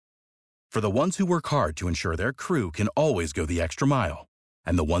For the ones who work hard to ensure their crew can always go the extra mile,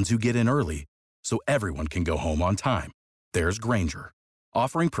 and the ones who get in early so everyone can go home on time, there's Grainger,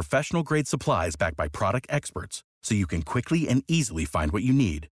 offering professional-grade supplies backed by product experts so you can quickly and easily find what you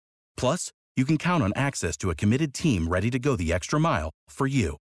need. Plus, you can count on access to a committed team ready to go the extra mile for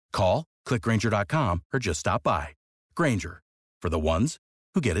you. Call, click Grainger.com, or just stop by. Grainger, for the ones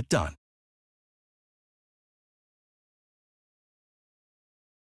who get it done.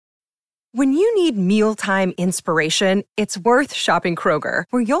 When you need mealtime inspiration, it's worth shopping Kroger,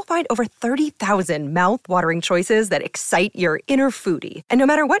 where you'll find over 30,000 mouth-watering choices that excite your inner foodie. And no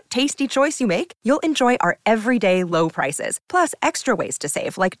matter what tasty choice you make, you'll enjoy our everyday low prices, plus extra ways to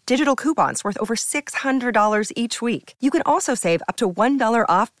save, like digital coupons worth over $600 each week. You can also save up to $1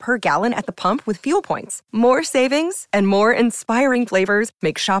 off per gallon at the pump with fuel points. More savings and more inspiring flavors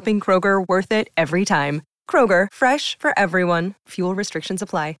make shopping Kroger worth it every time. Kroger, fresh for everyone. Fuel restrictions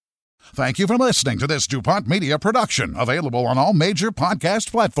apply. Thank you for listening to this DuPont Media production, available on all major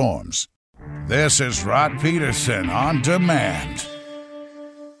podcast platforms. This is Rod Peterson on demand.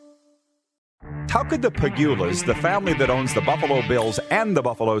 How could the Pagulas, the family that owns the Buffalo Bills and the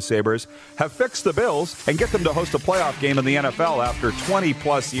Buffalo Sabres, have fixed the Bills and get them to host a playoff game in the NFL after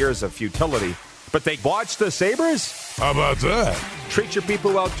 20-plus years of futility? But they botched the Sabres? How about that? Treat your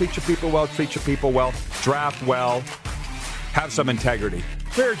people well, treat your people well, treat your people well, draft well, have some integrity.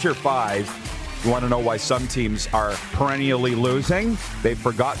 Here's your 5. You want to know why some teams are perennially losing? They've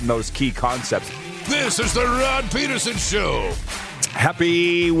forgotten those key concepts. This is the Rod Peterson Show.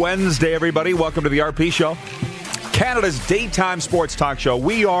 Happy Wednesday, everybody. Welcome to the RP Show, Canada's daytime sports talk show.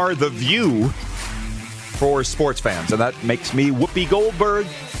 We are the View for sports fans, and that makes me Whoopi Goldberg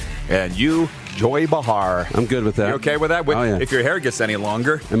and you, Joy Behar. I'm good with that. You okay with that? Oh, yeah. If your hair gets any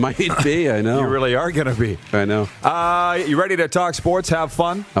longer. It might be, I know. You really are going to be. I know. You ready to talk sports, have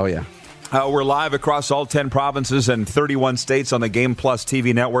fun? Oh, yeah. We're live across all 10 provinces and 31 states on the Game Plus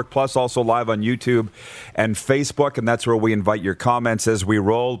TV network, plus also live on YouTube and Facebook, and that's where we invite your comments as we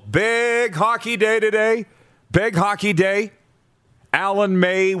roll. Big hockey day today. Big hockey day. Alan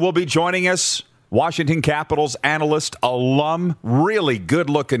May will be joining us, Washington Capitals analyst, alum, really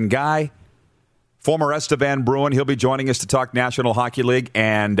good-looking guy. Former Estevan Bruin, he'll be joining us to talk National Hockey League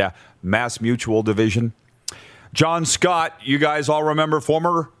and Mass Mutual Division. John Scott, you guys all remember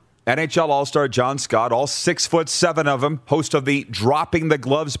former NHL All-Star John Scott, all 6'7" of him, host of the Dropping the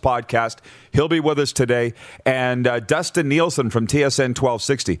Gloves podcast. He'll be with us today. And Dustin Nielsen from TSN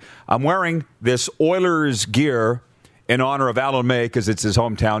 1260. I'm wearing this Oilers gear in honor of Alan May because it's his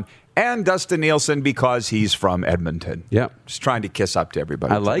hometown. And Dustin Nielsen because he's from Edmonton. Yeah. Just trying to kiss up to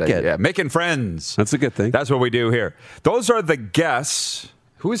everybody. I like today. it. Yeah, making friends. That's a good thing. That's what we do here. Those are the guests.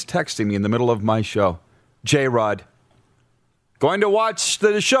 Who is texting me in the middle of my show? J-Rod. Going to watch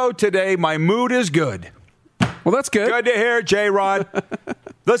the show today. My mood is good. Well, that's good. Good to hear, J-Rod.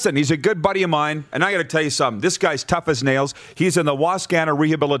 Listen, he's a good buddy of mine. And I got to tell you something. This guy's tough as nails. He's in the Wascana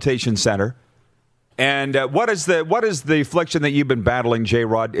Rehabilitation Center. And what is the affliction that you've been battling,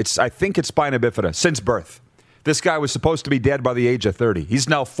 J-Rod? I think it's spina bifida since birth. This guy was supposed to be dead by the age of 30. He's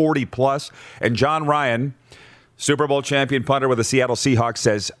now 40 plus. And John Ryan, Super Bowl champion punter with the Seattle Seahawks,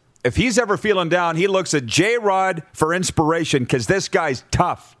 says if he's ever feeling down, he looks at J-Rod for inspiration because this guy's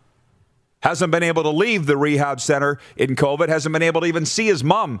tough. Hasn't been able to leave the rehab center in COVID. Hasn't been able to even see his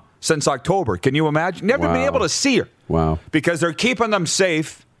mom since October. Can you imagine? Never been able to see her. Wow. Because they're keeping them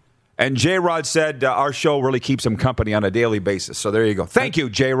safe. And J-Rod said our show really keeps him company on a daily basis. So there you go. Thank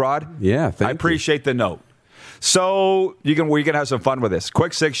you, J-Rod. Yeah, thank you. I appreciate the note. So we can have some fun with this.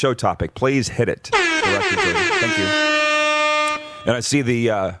 Quick 6 show topic. Please hit it. Thank you. And I see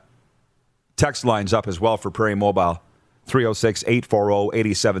the text lines up as well for Prairie Mobile.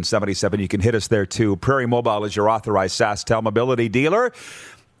 306-840-8777. You can hit us there too. Prairie Mobile is your authorized SaskTel mobility dealer.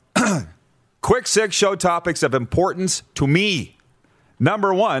 Quick 6 show topics of importance to me.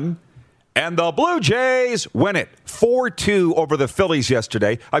 Number 1, and the Blue Jays win it 4-2 over the Phillies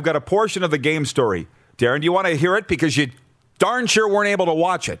yesterday. I've got a portion of the game story. Darren, do you want to hear it? Because you darn sure weren't able to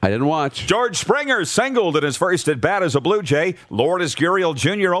watch it. I didn't watch. George Springer singled in his first at-bat as a Blue Jay. Lourdes Gurriel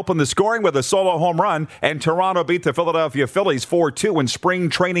Jr. opened the scoring with a solo home run, and Toronto beat the Philadelphia Phillies 4-2 in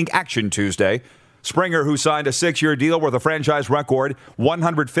spring training action Tuesday. Springer, who signed a 6-year deal with a franchise record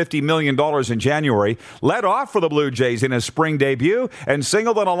 $150 million in January, led off for the Blue Jays in his spring debut and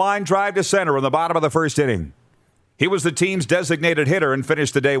singled on a line drive to center in the bottom of the first inning. He was the team's designated hitter and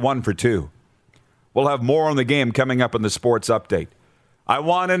finished the day 1 for 2. We'll have more on the game coming up in the sports update. I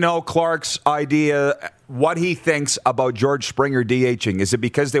want to know Clark's idea, what he thinks about George Springer DHing. Is it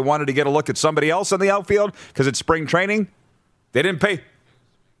because they wanted to get a look at somebody else in the outfield because it's spring training? They didn't pay.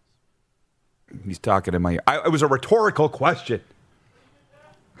 He's talking to my ear. It was a rhetorical question.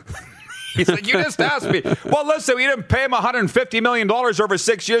 He's like, you just asked me. Well, listen, we didn't pay him $150 million over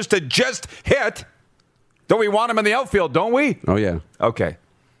 6 years to just hit. Don't we want him in the outfield, don't we? Oh, yeah. Okay.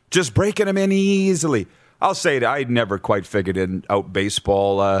 Just breaking him in easily. I'll say it, I never quite figured out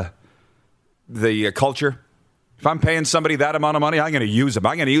baseball, the culture. If I'm paying somebody that amount of money, I'm going to use him.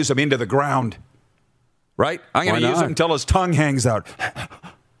 I'm going to use him into the ground. Right? I'm going to use him until his tongue hangs out.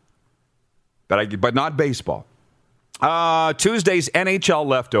 But not baseball. Tuesday's NHL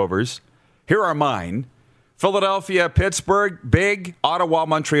leftovers. Here are mine. Philadelphia, Pittsburgh, big. Ottawa,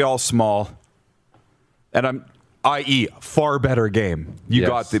 Montreal, small. And i.e., far better game. You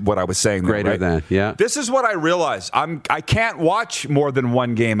got what I was saying there, Greater right? than, yeah. This is what I realize. I can't watch more than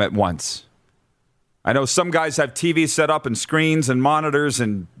one game at once. I know some guys have TVs set up and screens and monitors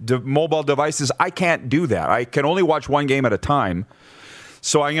and mobile devices. I can't do that. I can only watch one game at a time.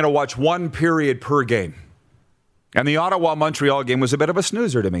 So I'm going to watch one period per game. And the Ottawa-Montreal game was a bit of a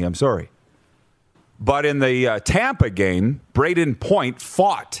snoozer to me. I'm sorry. But in the Tampa game, Braden Point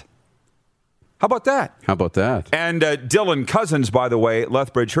fought. How about that? How about that? And Dylan Cousins, by the way,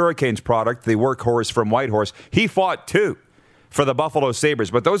 Lethbridge Hurricanes product, the workhorse from Whitehorse, he fought too for the Buffalo Sabres.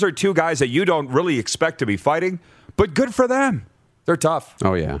 But those are two guys that you don't really expect to be fighting, but good for them. They're tough.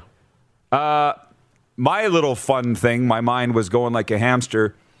 Oh, yeah. My little fun thing, my mind was going like a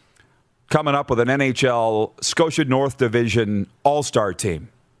hamster, coming up with an NHL Scotia North Division All-Star team.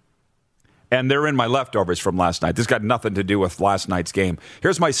 And they're in my leftovers from last night. This got nothing to do with last night's game.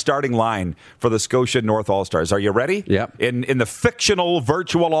 Here's my starting line for the Scotia North All-Stars. Are you ready? Yep. In the fictional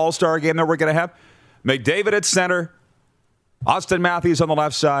virtual All-Star game that we're going to have, McDavid at center, Austin Matthews on the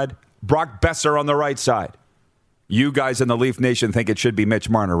left side, Brock Besser on the right side. You guys in the Leaf Nation think it should be Mitch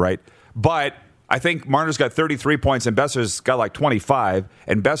Marner, right? But I think Marner's got 33 points and Besser's got like 25,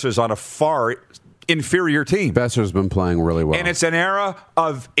 and Besser's on a far inferior team. Besser's been playing really well. And it's an era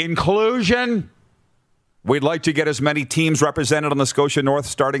of inclusion. We'd like to get as many teams represented on the Scotia North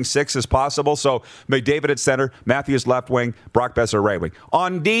starting six as possible. So McDavid at center, Matthews left wing, Brock Besser right wing.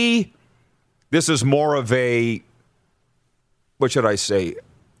 On D, this is more of a, what should I say,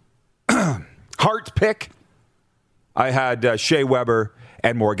 heart pick. I had Shea Weber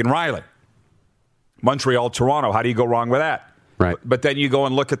and Morgan Riley. Montreal, Toronto, how do you go wrong with that? Right. But then you go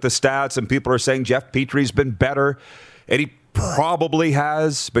and look at the stats, and people are saying Jeff Petry's been better, and he probably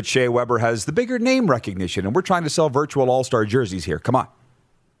has, but Shea Weber has the bigger name recognition, and we're trying to sell virtual all-star jerseys here. Come on.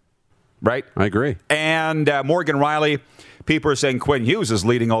 Right? I agree. And Morgan Riley, people are saying Quinn Hughes is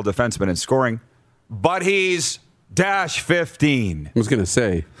leading all defensemen in scoring, but he's -15. I was going to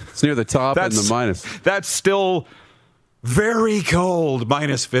say, it's near the top and the minus. That's still very cold,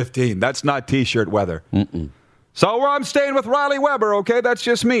 -15. That's not T-shirt weather. So I'm staying with Riley Weber, okay? That's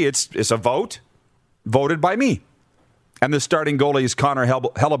just me. It's a vote, voted by me. And the starting goalie is Connor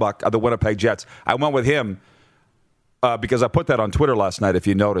Hellebuck of the Winnipeg Jets. I went with him because I put that on Twitter last night, if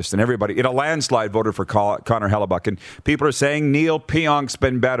you noticed. And everybody, in a landslide, voted for Connor Hellebuck. And people are saying Neil Pionk's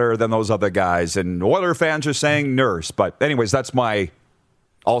been better than those other guys. And Oiler fans are saying Nurse. But anyways, that's my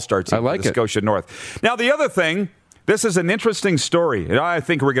all-star team. I like the it. Scotia North. Now, the other thing, this is an interesting story. And I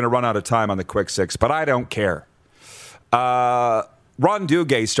think we're going to run out of time on the quick six, but I don't care. Ron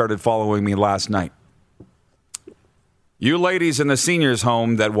Duguay started following me last night. You ladies in the seniors'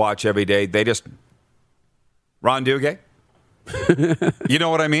 home that watch every day, they just... Ron Duguay? You know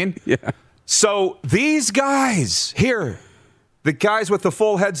what I mean? Yeah. So these guys here, the guys with the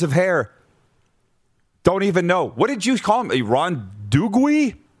full heads of hair, don't even know. What did you call him? Ron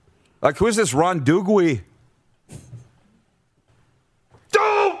Duguay? Like, who is this Ron Duguay?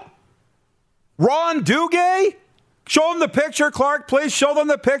 Don't! Ron Duguay? Show them the picture, Clark. Please show them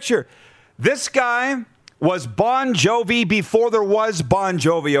the picture. This guy was Bon Jovi before there was Bon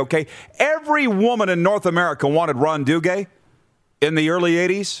Jovi, okay? Every woman in North America wanted Ron Duguay in the early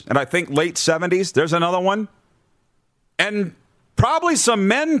 80s, and I think late 70s. There's another one. And probably some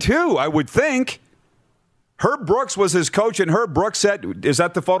men, too, I would think. Herb Brooks was his coach, and Herb Brooks said, is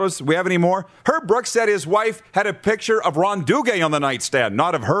that the photos? Do we have any more? Herb Brooks said his wife had a picture of Ron Duguay on the nightstand,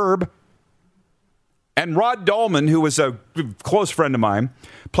 not of Herb. And Rod Dolman, who was a close friend of mine,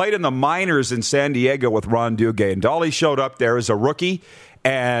 played in the minors in San Diego with Ron Duguay. And Dolly showed up there as a rookie,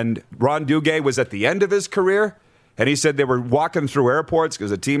 and Ron Duguay was at the end of his career. And he said they were walking through airports because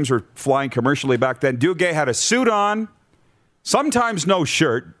the teams were flying commercially back then. Duguay had a suit on, sometimes no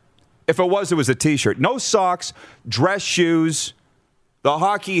shirt. If it was a T-shirt. No socks, dress shoes, the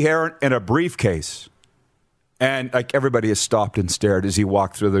hockey hair, and a briefcase. And like everybody has stopped and stared as he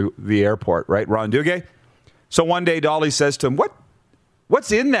walked through the airport, right? Ron Duguay. So one day Dolly says to him, What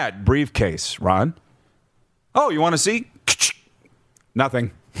What's in that briefcase, Ron? Oh, you want to see?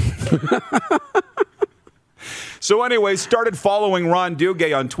 Nothing. So anyway, started following Ron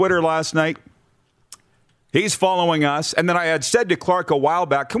Duguay on Twitter last night. He's following us. And then I had said to Clark a while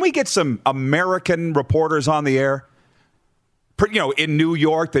back, can we get some American reporters on the air? You know, in New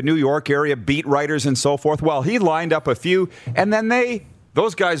York, the New York area, beat writers and so forth. Well, he lined up a few, and then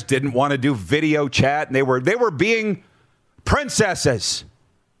those guys didn't want to do video chat, and they were being princesses.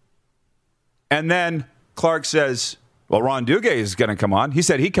 And then Clark says, well, Ron Duguay is going to come on. He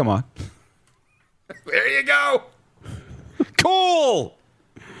said he'd come on. There you go. Cool.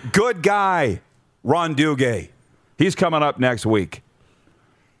 Good guy, Ron Duguay. He's coming up next week.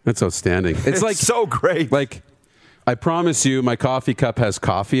 That's outstanding. It's like so great. Like, I promise you, my coffee cup has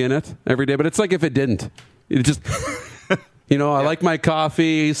coffee in it every day, but it's like if it didn't. It just, I like my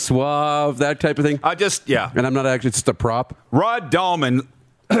coffee, suave, that type of thing. And I'm not actually, it's just a prop. Rod Dahlman,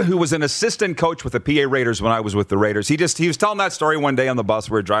 who was an assistant coach with the PA Raiders when I was with the Raiders, he was telling that story one day on the bus.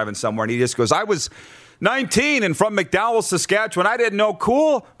 We were driving somewhere, and he just goes, I was 19 and from McDowell, Saskatchewan. I didn't know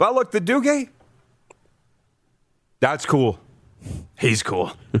cool, but look, the Duguay, that's cool. He's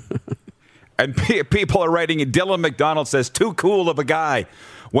cool. And people are writing, Dylan McDonald says, too cool of a guy.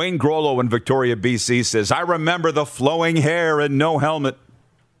 Wayne Grollo in Victoria, BC says, I remember the flowing hair and no helmet.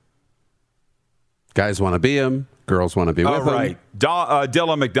 Guys want to be him. Girls want to be with him. Right.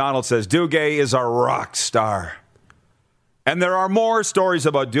 Dylan McDonald says, Duguay is a rock star. And there are more stories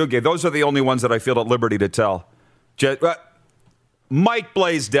about Duguay. Those are the only ones that I feel at liberty to tell. Mike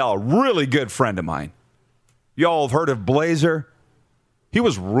Blaisdell, really good friend of mine. Y'all have heard of Blazer? He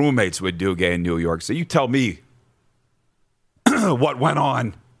was roommates with Duguay in New York, so you tell me what went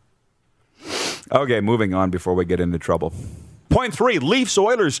on. Okay, moving on before we get into trouble. Point 3,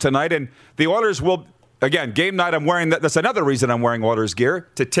 Leafs-Oilers tonight, and the Oilers will, again, game night, I'm wearing that. That's another reason I'm wearing Oilers gear,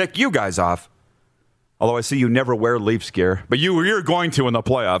 to tick you guys off. Although I see you never wear Leafs gear, but you're going to in the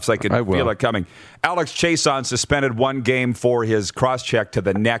playoffs. I can feel it coming. Alex Chason suspended 1 game for his cross-check to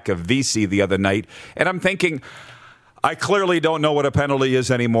the neck of VC the other night, and I'm thinking, I clearly don't know what a penalty is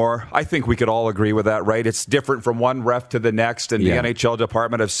anymore. I think we could all agree with that, right? It's different from one ref to the next in the NHL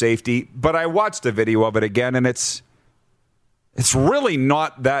Department of Safety. But I watched a video of it again, and it's really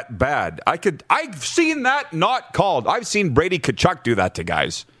not that bad. I've seen that not called. I've seen Brady Tkachuk do that to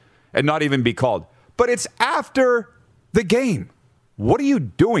guys and not even be called. But it's after the game. What are you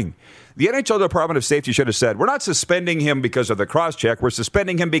doing? The NHL Department of Safety should have said, we're not suspending him because of the cross-check. We're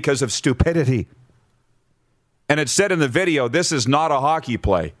suspending him because of stupidity. And it said in the video, this is not a hockey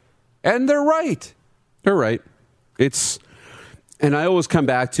play. And they're right. They're right. And I always come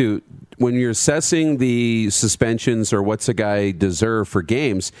back to, when you're assessing the suspensions or what's a guy deserve for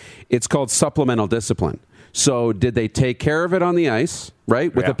games, it's called supplemental discipline. So did they take care of it on the ice,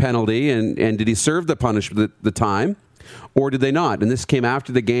 right, with a penalty? And did he serve the punishment, the time? Or did they not? And this came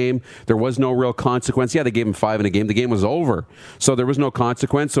after the game. There was no real consequence. Yeah, they gave him 5 in a game. The game was over. So there was no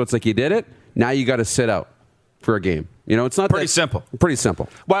consequence. So it's like, you did it. Now you got to sit out for a game. It's not pretty simple. Pretty simple.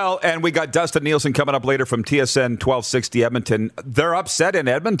 Well, and we got Dustin Nielsen coming up later from TSN 1260 Edmonton. They're upset in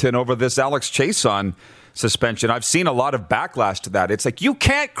Edmonton over this Alex Chason suspension. I've seen a lot of backlash to that. It's like, you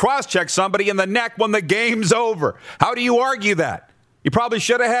can't cross-check somebody in the neck when the game's over. How do you argue that? You probably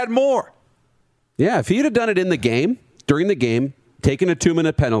should have had more. Yeah, if he'd have done it in the game, during the game, taken a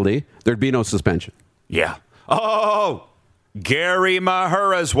 2-minute penalty, there'd be no suspension. Yeah. Oh, Gary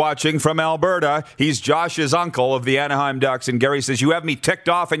Mahura's watching from Alberta. He's Josh's uncle of the Anaheim Ducks. And Gary says, you have me ticked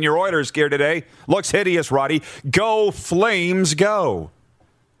off in your Oilers gear today. Looks hideous, Roddy. Go Flames, go.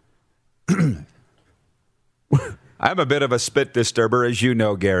 I'm a bit of a spit disturber, as you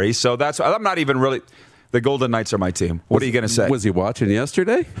know, Gary. So I'm not even really... The Golden Knights are my team. What are you going to say? Was he watching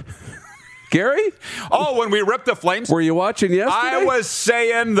yesterday? Gary? Oh, when we ripped the Flames? Were you watching yesterday? I was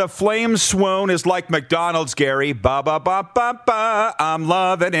saying the Flames swoon is like McDonald's, Gary. Ba, ba, ba, ba, ba. I'm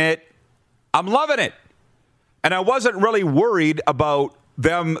loving it. I'm loving it. And I wasn't really worried about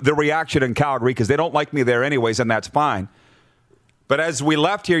the reaction in Calgary, because they don't like me there anyways, and that's fine. But as we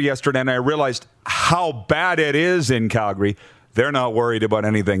left here yesterday and I realized how bad it is in Calgary, they're not worried about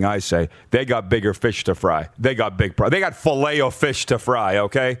anything I say. They got bigger fish to fry. They got filet-o-fish to fry,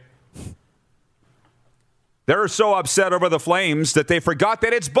 okay? They're so upset over the Flames that they forgot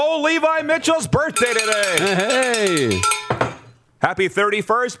that it's Bo Levi Mitchell's birthday today. Hey! Happy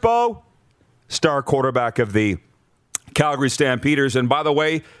 31st, Bo. Star quarterback of the Calgary Stampeders. And by the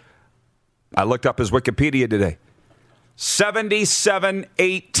way, I looked up his Wikipedia today.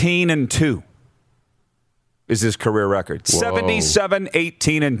 77-18-2 is his career record.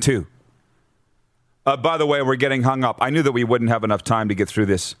 77-18-2. By the way, we're getting hung up. I knew that we wouldn't have enough time to get through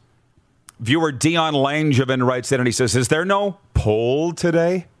this. Viewer Dion Langevin writes in and he says, is there no poll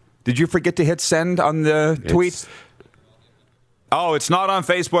today? Did you forget to hit send on the tweet? Oh, it's not on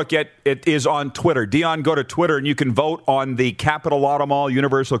Facebook yet. It is on Twitter. Dion, go to Twitter and you can vote on the Capital Auto Mall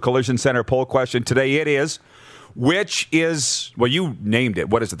Universal Collision Center poll question. Today it is, which is, well, you named it.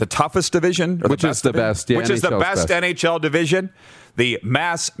 What is it? The toughest division? Which is the best? Yeah, which is the best NHL division? The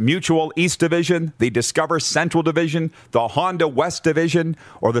Mass Mutual East Division, the Discover Central Division, the Honda West Division,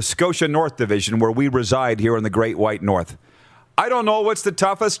 or the Scotia North Division, where we reside here in the Great White North. I don't know what's the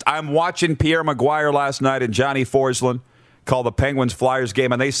toughest. I'm watching Pierre Maguire last night and Johnny Forsland call the Penguins-Flyers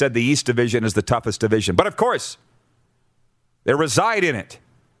game, and they said the East Division is the toughest division. But, of course, they reside in it.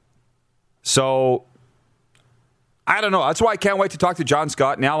 So, I don't know. That's why I can't wait to talk to John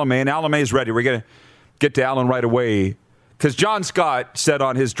Scott and Alan May. And Alan May is ready. We're going to get to Alan right away. Because John Scott said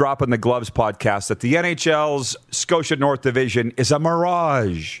on his Drop in the Gloves podcast that the NHL's Scotia North Division is a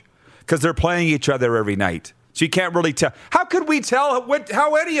mirage because they're playing each other every night. So you can't really tell. How could we tell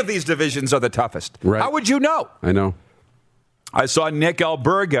how any of these divisions are the toughest? Right. How would you know? I know. I saw Nick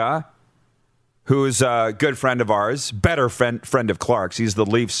Alberga, who's a good friend of ours, better friend of Clark's. He's the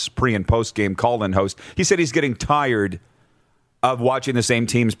Leafs pre- and post-game call-in host. He said he's getting tired of watching the same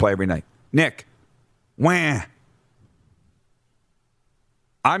teams play every night. Nick, wah.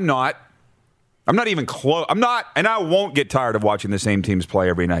 I'm not even close. I'm not, and I won't get tired of watching the same teams play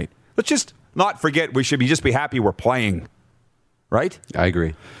every night. Let's just not forget we should just be happy we're playing. Right? I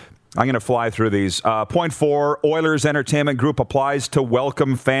agree. I'm going to fly through these. Point 4, Oilers Entertainment Group applies to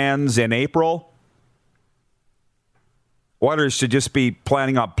welcome fans in April. Oilers should just be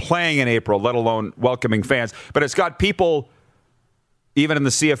planning on playing in April, let alone welcoming fans. But it's got people, even in the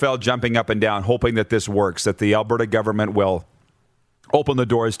CFL, jumping up and down, hoping that this works, that the Alberta government will open the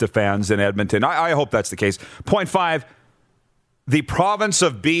doors to fans in Edmonton. I hope that's the case. Point 5, the province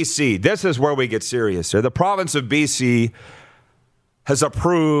of BC. This is where we get serious here. The province of BC has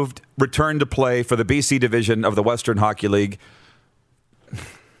approved return to play for the BC division of the Western Hockey League.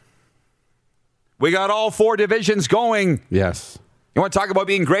 We got all 4 divisions going. Yes. You want to talk about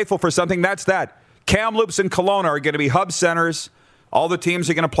being grateful for something? That's that. Kamloops and Kelowna are going to be hub centers. All the teams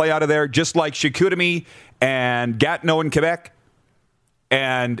are going to play out of there, just like Chicoutimi and Gatineau in Quebec.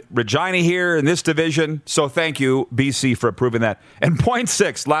 And Regina here in this division. So thank you, BC, for approving that. And point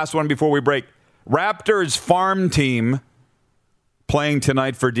 6, last one before we break. Raptors farm team playing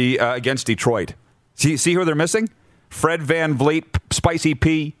tonight for against Detroit. See who they're missing? Fred Van Vliet, Spicy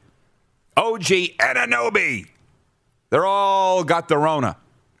P, OG Anunoby. They're all got the Rona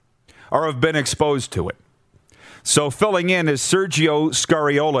or have been exposed to it. So filling in is Sergio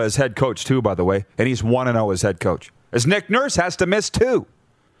Scariola as head coach too, by the way. And he's 1-0 as head coach. As Nick Nurse has to miss 2.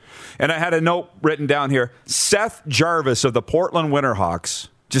 And I had a note written down here. Seth Jarvis of the Portland Winterhawks.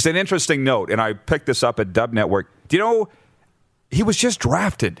 Just an interesting note, and I picked this up at Dub Network. Do you know he was just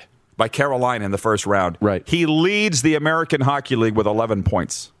drafted by Carolina in the first round? Right. He leads the American Hockey League with 11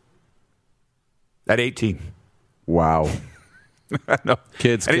 points at 18. Wow. No.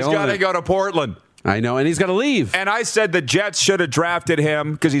 Kids and he's got to it. go to Portland. I know, and he's got to leave. And I said the Jets should have drafted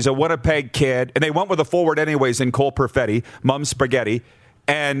him because he's a Winnipeg kid. And they went with a forward anyways in Cole Perfetti, Mum Spaghetti.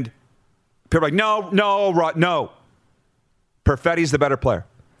 And people are like, no. Perfetti's the better player.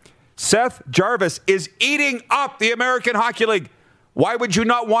 Seth Jarvis is eating up the American Hockey League. Why would you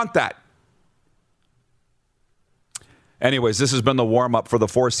not want that? Anyways, this has been the warm-up for the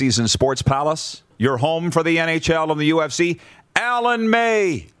Four Seasons Sports Palace. Your home for the NHL and the UFC. Alan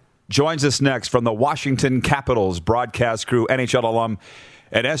May joins us next from the Washington Capitals broadcast crew, NHL alum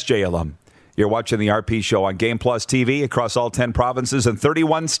and SJ alum. You're watching the RP Show on Game Plus TV across all 10 provinces and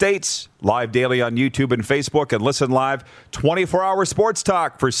 31 states. Live daily on YouTube and Facebook, and listen live 24-hour sports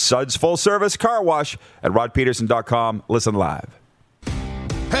talk for Suds Full Service Car Wash at rodpeterson.com. Listen live.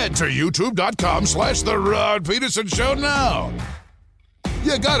 Head to youtube.com/The Rod Peterson Show now.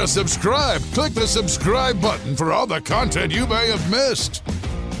 You gotta subscribe. Click the subscribe button for all the content you may have missed.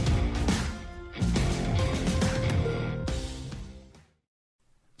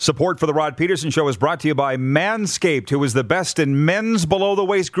 Support for the Rod Peterson Show is brought to you by Manscaped, who is the best in men's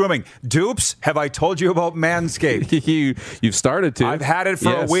below-the-waist grooming. Dupes, have I told you about Manscaped? You've started to. I've had it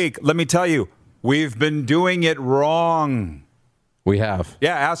for a week. Let me tell you, we've been doing it wrong. We have.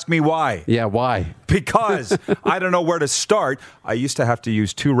 Yeah, ask me why. Yeah, why? Because I don't know where to start. I used to have to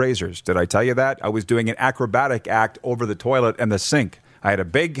use 2 razors. Did I tell you that? I was doing an acrobatic act over the toilet and the sink. I had a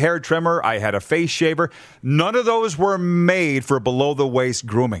big hair trimmer. I had a face shaver. None of those were made for below-the-waist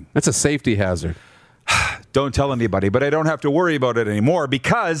grooming. That's a safety hazard. Don't tell anybody, but I don't have to worry about it anymore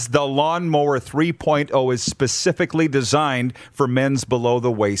because the Lawnmower 3.0 is specifically designed for men's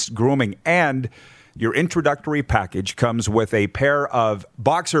below-the-waist grooming. And your introductory package comes with a pair of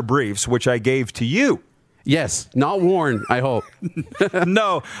boxer briefs, which I gave to you. Yes, not worn, I hope.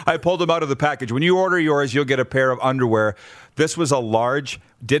 No, I pulled them out of the package. When you order yours, you'll get a pair of underwear. This was a large,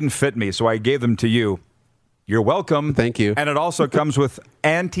 didn't fit me, so I gave them to you. You're welcome. Thank you. And it also comes with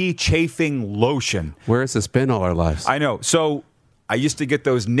anti-chafing lotion. Where has this been all our lives? I know. So I used to get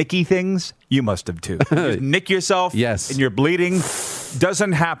those nicky things. You must have too. You just nick yourself. Yes. And you're bleeding.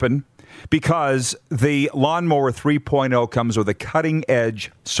 Doesn't happen because the Lawnmower 3.0 comes with a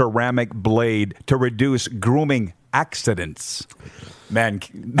cutting-edge ceramic blade to reduce grooming accidents.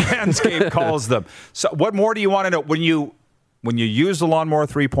 Manscaped calls them. So what more do you want to know? When you use the Lawnmower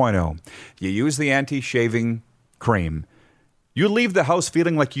 3.0, you use the anti-shaving cream, you leave the house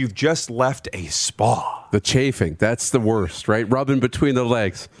feeling like you've just left a spa. The chafing, that's the worst, right? Rubbing between the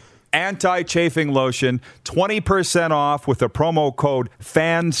legs. Anti-chafing lotion, 20% off with the promo code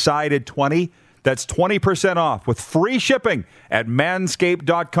FANSIDED20. That's 20% off with free shipping at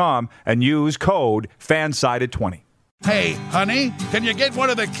manscaped.com and use code FANSIDED20. Hey, honey, can you get one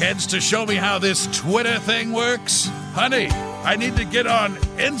of the kids to show me how this Twitter thing works? Honey, I need to get on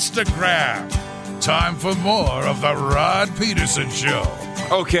Instagram. Time for more of the Rod Peterson Show.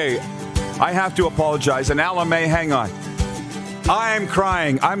 Okay, I have to apologize. And Alan May, hang on. I'm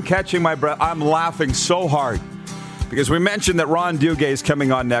crying. I'm catching my breath. I'm laughing so hard because we mentioned that Ron Duguay is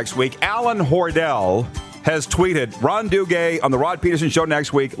coming on next week. Alan Hordell has tweeted, Ron Duguay on the Rod Peterson Show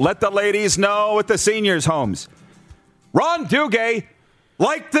next week. Let the ladies know at the seniors' homes. Ron Duguay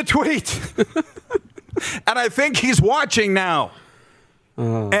liked the tweet. And I think he's watching now.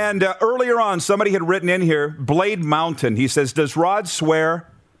 And earlier on, somebody had written in here, Blade Mountain. He says, does Rod swear?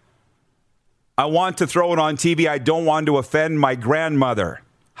 I want to throw it on TV. I don't want to offend my grandmother.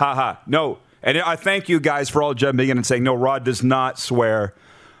 Ha. No. And I thank you guys for all jumping in and saying, no, Rod does not swear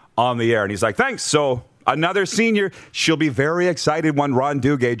on the air. And he's like, thanks. So another senior. She'll be very excited when Ron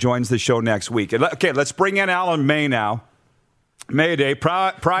Duguay joins the show next week. Okay, let's bring in Alan May now. Mayday,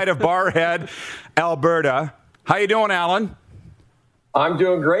 pride of Barhead, Alberta. How you doing, Alan? I'm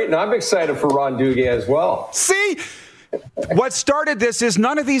doing great, and I'm excited for Ron Duguay as well. See, what started this is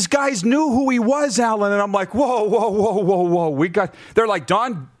none of these guys knew who he was, Alan, and I'm like, whoa. They're like,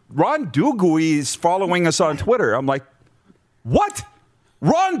 Ron Duguay is following us on Twitter. I'm like, what?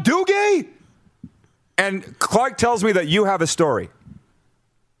 Ron Duguay? And Clark tells me that you have a story.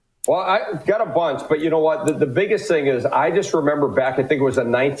 Well, I've got a bunch, but you know what? The biggest thing is I just remember back, I think it was a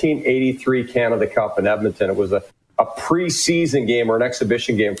 1983 Canada Cup in Edmonton. It was a preseason game or an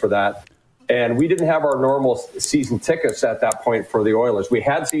exhibition game for that. And we didn't have our normal season tickets at that point for the Oilers. We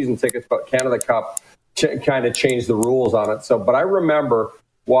had season tickets, but Canada Cup kind of changed the rules on it. But I remember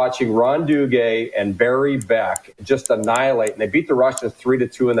watching Ron Duguay and Barry Beck just annihilate. And they beat the Russians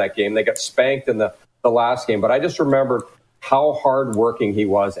 3-2 in that game. They got spanked in the last game. But I just remember how hardworking he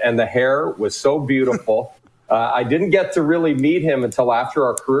was. And the hair was so beautiful. I didn't get to really meet him until after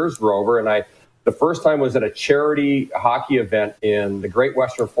our careers were over. And the first time was at a charity hockey event in the Great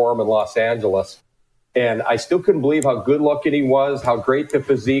Western Forum in Los Angeles. And I still couldn't believe how good looking he was, how great the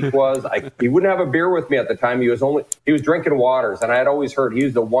physique was. He wouldn't have a beer with me at the time. He was drinking waters. And I had always heard he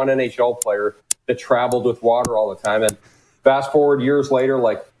was the one NHL player that traveled with water all the time. And fast forward years later,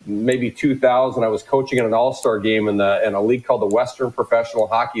 like maybe 2000, I was coaching in an all-star game in a league called the Western Professional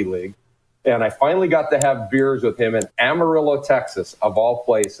Hockey League. And I finally got to have beers with him in Amarillo, Texas, of all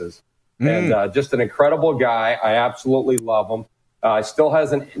places. And just an incredible guy. I absolutely love him. Still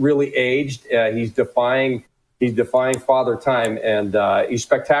hasn't really aged. He's defying father time, and he's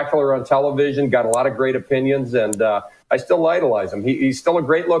spectacular on television. Got a lot of great opinions, and I still idolize him. He's still a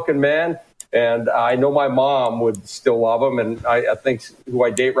great-looking man, and I know my mom would still love him. And I think who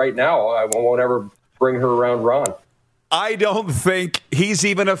I date right now, I won't ever bring her around Ron. I don't think he's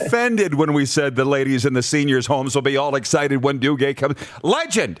even offended when we said the ladies in the seniors' homes will be all excited when Duguay comes.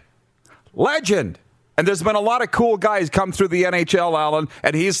 Legend. And there's been a lot of cool guys come through the NHL, Alan,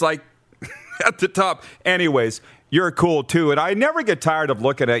 and he's like at the top. Anyways, you're cool too. And I never get tired of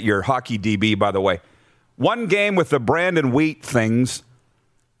looking at your hockey DB, by the way. One game with the Brandon Wheat things,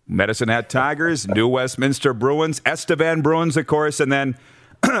 Medicine Hat Tigers, New Westminster Bruins, Estevan Bruins, of course, and then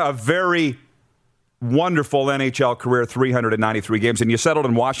a very wonderful NHL career, 393 games, and you settled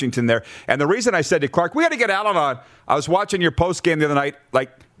in Washington there. And the reason I said to Clark, we got to get Alan on, I was watching your post game the other night, like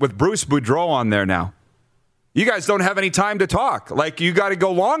with Bruce Boudreau on there now. You guys don't have any time to talk. Like, you got to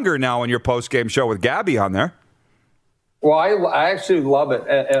go longer now in your post game show with Gabby on there. Well, I actually love it.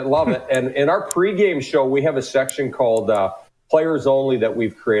 And in our pregame show, we have a section called Players Only that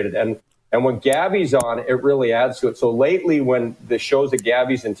we've created. And when Gabby's on, it really adds to it. So lately, when the shows that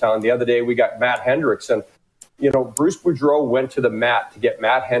Gabby's in town, the other day we got Matt Hendricks. And, Bruce Boudreau went to the mat to get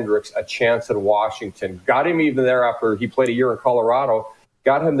Matt Hendricks a chance in Washington. Got him even there after he played a year in Colorado.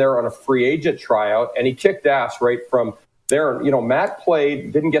 Got him there on a free agent tryout. And he kicked ass right from there. Matt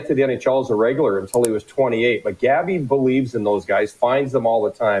didn't get to the NHL as a regular until he was 28. But Gabby believes in those guys, finds them all the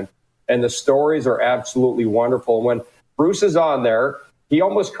time. And the stories are absolutely wonderful. When Bruce is on there, he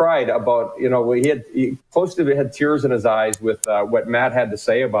almost cried about, he close to had tears in his eyes with what Matt had to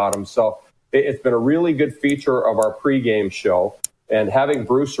say about him. So it's been a really good feature of our pregame show. And having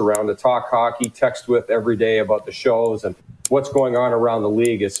Bruce around to talk hockey, text with every day about the shows and what's going on around the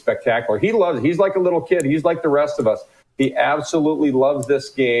league is spectacular. He loves it. He's like a little kid. He's like the rest of us. He absolutely loves this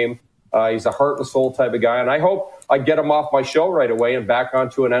game. He's a heart and soul type of guy. And I hope I get him off my show right away and back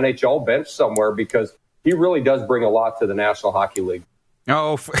onto an NHL bench somewhere, because he really does bring a lot to the National Hockey League.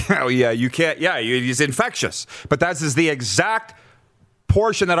 Oh yeah, you can't. Yeah, he's infectious. But that's the exact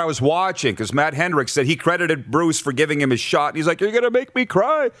portion that I was watching, because Matt Hendricks said he credited Bruce for giving him his shot. And he's like, "You're going to make me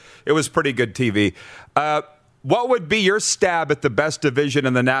cry." It was pretty good TV. What would be your stab at the best division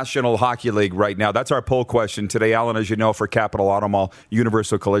in the National Hockey League right now? That's our poll question today, Alan, as you know, for Capital Auto Mall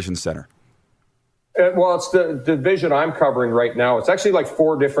Universal Collision Center. Well, it's the division I'm covering right now. It's actually like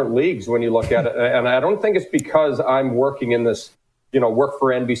 4 different leagues when you look at it. And I don't think it's because I'm working in this, work for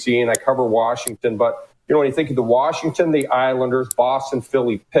NBC and I cover Washington. But, when you think of the Washington, the Islanders, Boston,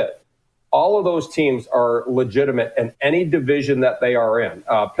 Philly, Pitt, all of those teams are legitimate in any division that they are in.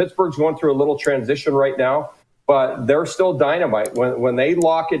 Pittsburgh's going through a little transition right now, but they're still dynamite. When they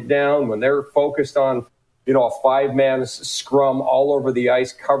lock it down, when they're focused on, a 5-man scrum all over the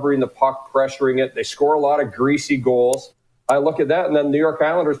ice, covering the puck, pressuring it, they score a lot of greasy goals. I look at that, and then New York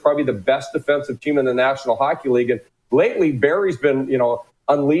Islanders probably the best defensive team in the National Hockey League. And lately, Barry's been,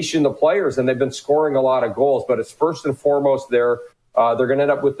 unleashing the players, and they've been scoring a lot of goals. But it's first and foremost there. They're going to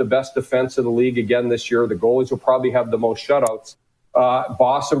end up with the best defense in the league again this year. The goalies will probably have the most shutouts.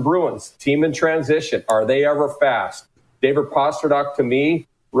 Boston Bruins, team in transition. Are they ever fast? David Pastrnak, to me,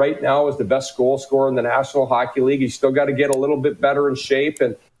 right now is the best goal scorer in the National Hockey League. He's still got to get a little bit better in shape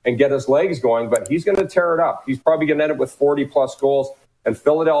and get his legs going, but he's going to tear it up. He's probably going to end up with 40-plus goals. And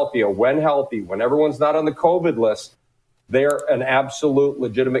Philadelphia, when healthy, when everyone's not on the COVID list, they're an absolute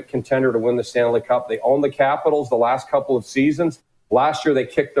legitimate contender to win the Stanley Cup. They own the Capitals the last couple of seasons. Last year, they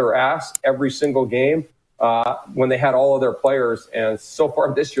kicked their ass every single game when they had all of their players. And so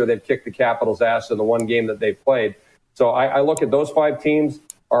far this year, they've kicked the Capitals' ass in the one game that they've played. So I look at those 5 teams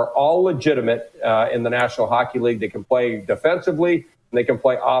are all legitimate in the National Hockey League. They can play defensively, and they can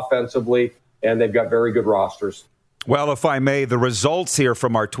play offensively, and they've got very good rosters. Well, if I may, the results here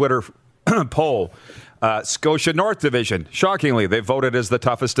from our Twitter poll. Scotia North Division, shockingly, they voted as the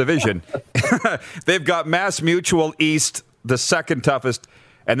toughest division. They've got Mass Mutual East, the second toughest,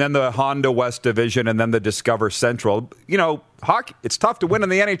 and then the Honda West Division, and then the Discover Central. Hockey, it's tough to win in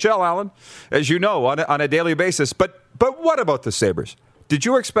the NHL, Alan, as you know, on a daily basis. But what about the Sabres? Did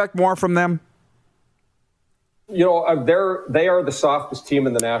you expect more from them? They are the softest team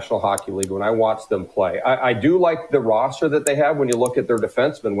in the National Hockey League when I watch them play. I do like the roster that they have when you look at their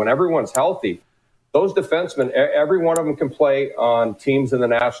defensemen. When everyone's healthy, those defensemen, every one of them can play on teams in the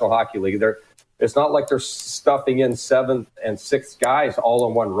National Hockey League. It's not like they're stuffing in 7th and 6th guys all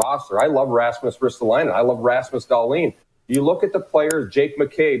in one roster. I love Rasmus Ristolainen. I love Rasmus Dahlin. You look at the players, Jake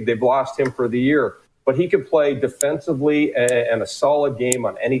McCabe, they've lost him for the year, but he can play defensively and a solid game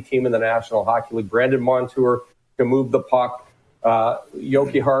on any team in the National Hockey League. Brandon Montour can move the puck.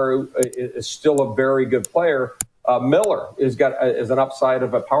 Yoki Haru is still a very good player. Miller is an upside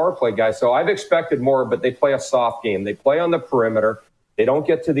of a power play guy. So I've expected more, but they play a soft game. They play on the perimeter. They don't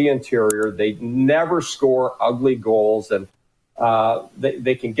get to the interior. They never score ugly goals. And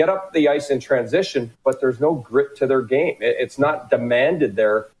they can get up the ice in transition, but there's no grit to their game. It's not demanded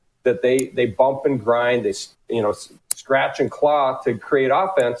there that they bump and grind. They scratch and claw to create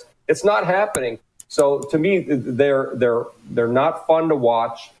offense. It's not happening. So to me, they're not fun to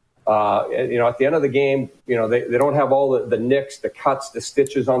watch. At the end of the game, they don't have all the nicks, the cuts, the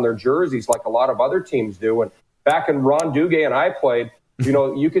stitches on their jerseys like a lot of other teams do. And back in Ron Duguay and I played,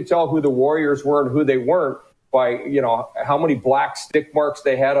 you could tell who the Warriors were and who they weren't by, how many black stick marks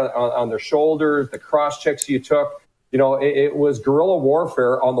they had on their shoulders, the cross checks you took. It was guerrilla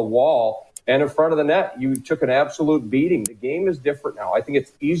warfare on the wall and in front of the net. You took an absolute beating. The game is different now. I think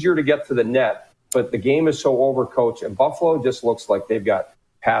it's easier to get to the net, but the game is so overcoached. And Buffalo just looks like they've got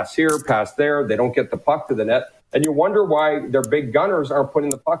pass here, pass there. They don't get the puck to the net. And you wonder why their big gunners aren't putting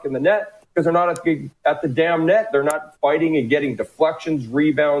the puck in the net, because they're not at the damn net. They're not fighting and getting deflections,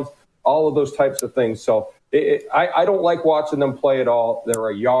 rebounds, all of those types of things. So I don't like watching them play at all. They're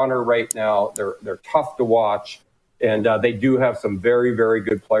a yawner right now. They're tough to watch. And they do have some very, very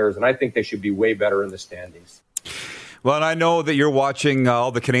good players. And I think they should be way better in the standings. Well, and I know that you're watching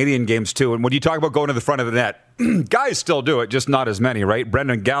all the Canadian games, too. And when you talk about going to the front of the net, guys still do it, just not as many, right?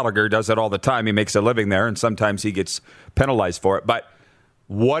 Brendan Gallagher does it all the time. He makes a living there, and sometimes he gets penalized for it. But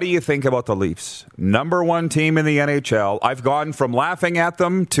what do you think about the Leafs? Number one team in the NHL. I've gone from laughing at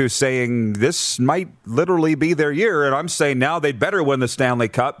them to saying this might literally be their year. And I'm saying now they'd better win the Stanley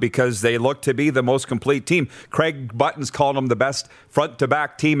Cup because they look to be the most complete team. Craig Button's called them the best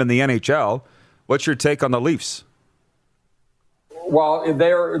front-to-back team in the NHL. What's your take on the Leafs? Well,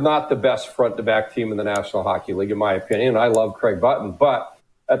 they're not the best front-to-back team in the National Hockey League, in my opinion. I love Craig Button. But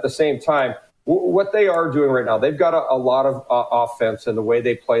at the same time, what they are doing right now, they've got a lot of offense in the way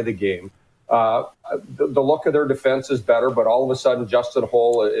they play the game. The look of their defense is better, but all of a sudden, Justin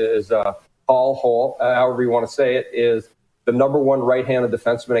Holl Holl, however you want to say it, is the number one right-handed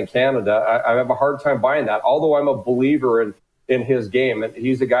defenseman in Canada. I have a hard time buying that, although I'm a believer in his game. And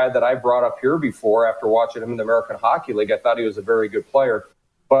he's a guy that I brought up here before after watching him in the American Hockey League. I thought he was a very good player.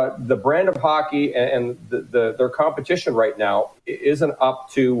 But the brand of hockey and their competition right now isn't up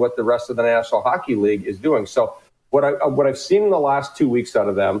to what the rest of the National Hockey League is doing. So what I've seen in the last 2 weeks out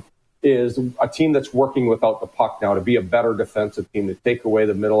of them is a team that's working without the puck now to be a better defensive team, to take away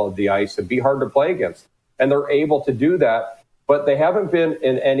the middle of the ice and be hard to play against. And they're able to do that. But they haven't been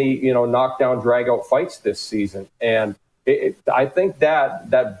in any, knockdown, drag-out fights this season. And I think that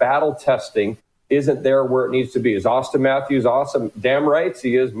battle testing isn't there where it needs to be. Is Austin Matthews awesome? Damn right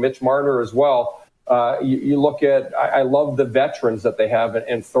he is. Mitch Marner as well. You look at, I love the veterans that they have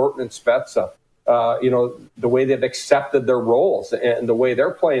in Thornton and Spezza. The way they've accepted their roles and the way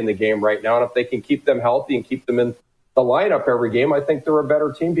they're playing the game right now. And if they can keep them healthy and keep them in the lineup every game, I think they're a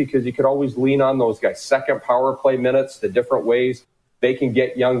better team because you could always lean on those guys. Second power play minutes, the different ways they can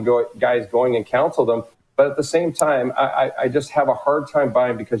get young guys going and counsel them. But at the same time, I just have a hard time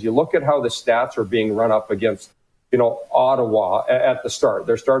buying because you look at how the stats are being run up against, Ottawa at the start.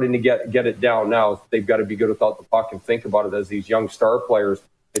 They're starting to get it down now. They've got to be good without the puck and think about it as these young star players.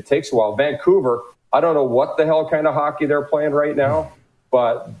 It takes a while. Vancouver, I don't know what the hell kind of hockey they're playing right now,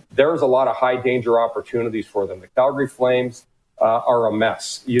 but there's a lot of high danger opportunities for them. The Calgary Flames are a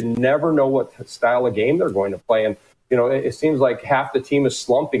mess. You never know what style of game they're going to play. And it seems like half the team is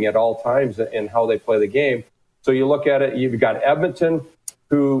slumping at all times in how they play the game. So you look at it, you've got Edmonton,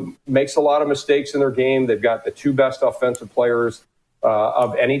 who makes a lot of mistakes in their game. They've got the two best offensive players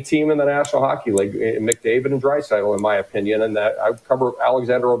of any team in the National Hockey League, McDavid and Draisaitl, in my opinion. And that I cover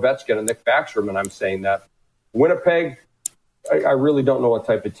Alexander Ovechkin and Nick Backstrom, and I'm saying that. Winnipeg, I really don't know what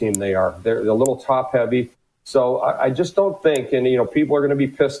type of team they are. They're a little top-heavy. So I just don't think, and, people are going to be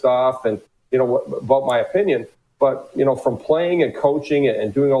pissed off and, about my opinion. But, from playing and coaching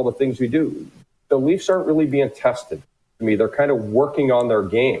and doing all the things we do, the Leafs aren't really being tested to me. They're kind of working on their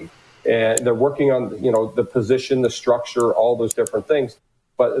game. And they're working on, the position, the structure, all those different things.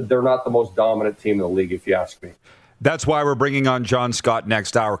 But they're not the most dominant team in the league, if you ask me. That's why we're bringing on John Scott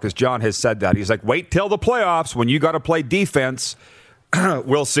next hour, because John has said that. He's like, wait till the playoffs when you got to play defense.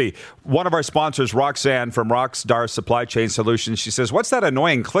 We'll see. One of our sponsors, Roxanne from Rockstar Supply Chain Solutions, she says, what's that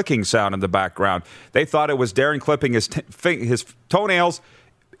annoying clicking sound in the background? They thought it was Darren clipping his toenails.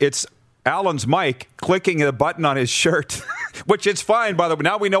 It's Alan's mic clicking a button on his shirt, which is fine, by the way.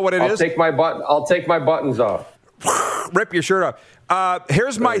 Now we know what it is. I'll take my buttons off. Rip your shirt off.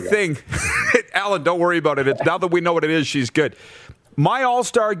 Here's my thing. Alan, don't worry about it. Now that we know what it is, she's good. My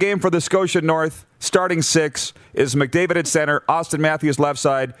all-star game for the Scotia North, starting six, is McDavid at center, Austin Matthews left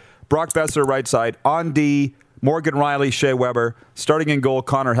side, Brock Besser right side, on D, Morgan Riley, Shea Weber, starting in goal,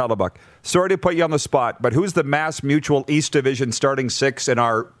 Connor Hellebuck. Sorry to put you on the spot, but who's the Mass Mutual East Division starting six in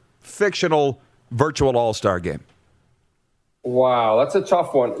our fictional virtual all-star game? Wow, that's a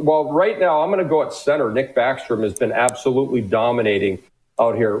tough one. Well, right now, I'm going to go at center. Nick Backstrom has been absolutely dominating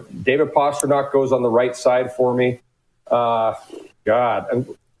out here. David Pastrnak goes on the right side for me. God,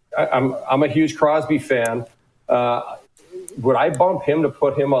 I'm a huge Crosby fan. Would I bump him to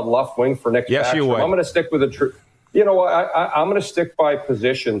put him on left wing for Nick Backstrom? Yes, you would. I'm going to stick with you know what? I'm going to stick by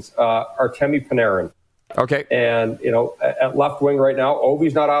positions. Artemi Panarin. Okay. And, at left wing right now,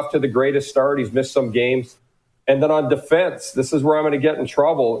 Ovi's not off to the greatest start. He's missed some games. And then on defense, this is where I'm going to get in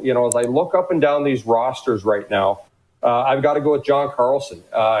trouble. As I look up and down these rosters right now, I've got to go with John Carlson.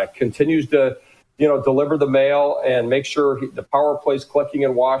 Continues to deliver the mail and make sure the power play's clicking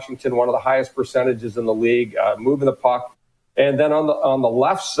in Washington, one of the highest percentages in the league, moving the puck. And then on the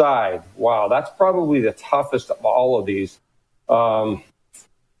left side, wow, that's probably the toughest of all of these.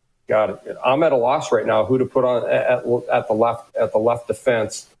 God, I'm at a loss right now who to put on at the left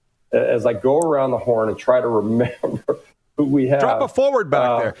defense as I go around the horn and try to remember who we have. Drop a forward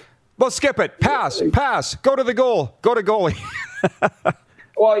back there. Well, skip it. Pass. Go to the goal. Go to goalie.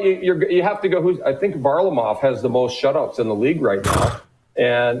 Well, you have to go. I think Varlamov has the most shutouts in the league right now,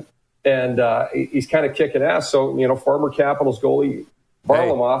 and he's kind of kicking ass. So former Capitals goalie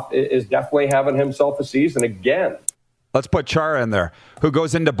Varlamov is definitely having himself a season again. Let's put Chara in there, who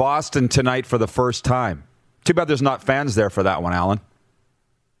goes into Boston tonight for the first time. Too bad there's not fans there for that one, Alan.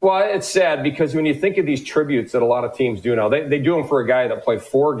 Well, it's sad because when you think of these tributes that a lot of teams do now, they do them for a guy that played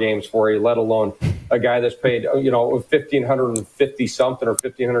 4 games for you, let alone a guy that's paid, $1,550 something or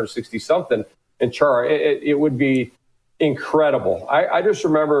 $1,560 something. And Chara, it would be incredible. I just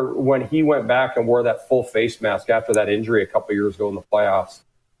remember when he went back and wore that full face mask after that injury a couple of years ago in the playoffs.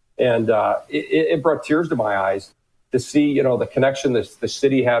 And it brought tears to my eyes to see, the connection the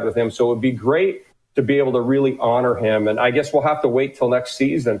city had with him. So it would be great to be able to really honor him. And I guess we'll have to wait till next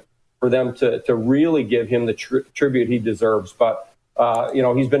season for them to really give him the tribute he deserves. But,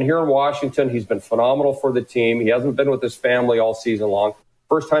 he's been here in Washington. He's been phenomenal for the team. He hasn't been with his family all season long.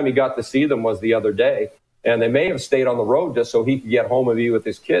 First time he got to see them was the other day. And they may have stayed on the road just so he could get home and be with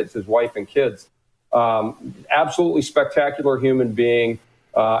his kids, his wife and kids. Absolutely spectacular human being.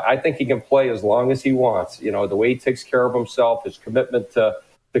 I think he can play as long as he wants. The way he takes care of himself, his commitment to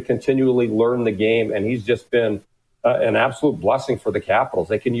continually learn the game. And he's just been an absolute blessing for the Capitals.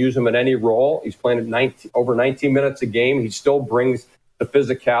 They can use him in any role. He's playing over 19 minutes a game. He still brings the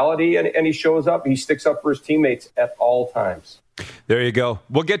physicality and he shows up. He sticks up for his teammates at all times. There you go.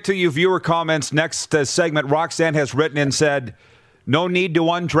 We'll get to you viewer comments next segment. Roxanne has written and said, no need to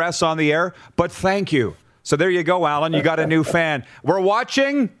undress on the air, but thank you. So there you go, Alan. You got a new fan. We're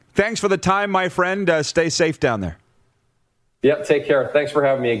watching. Thanks for the time, my friend. Stay safe down there. Yep, take care. Thanks for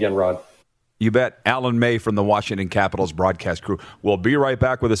having me again, Rod. You bet. Alan May from the Washington Capitals broadcast crew. We'll be right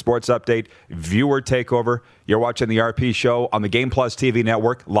back with a sports update, viewer takeover. You're watching the RP Show on the Game Plus TV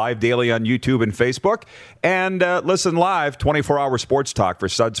network, live daily on YouTube and Facebook. And listen live, 24-hour sports talk for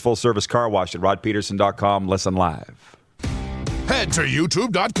Suds Full Service Car Wash at rodpeterson.com. Listen live. Head to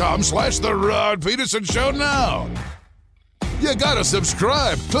youtube.com/The Rod Peterson Show now. You gotta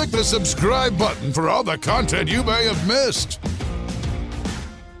subscribe. Click the subscribe button for all the content you may have missed.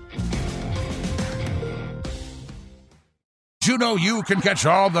 Did you know you can catch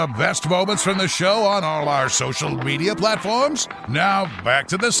all the best moments from the show on all our social media platforms? Now, back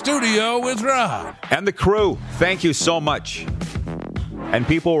to the studio with Rod. And the crew, thank you so much. And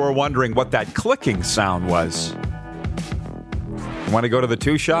people were wondering what that clicking sound was. You want to go to the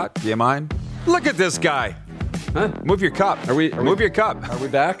 2-shot? Do you mind? Look at this guy. Huh? Move your cup. Move your cup. Are we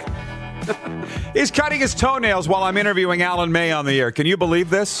back? He's cutting his toenails while I'm interviewing Alan May on the air. Can you believe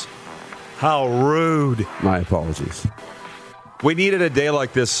this? How rude. My apologies. We needed a day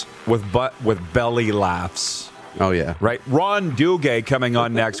like this with belly laughs. Oh, yeah. Right? Ron Duguay coming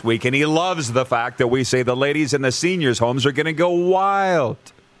on next week, and he loves the fact that we say the ladies in the seniors' homes are going to go wild.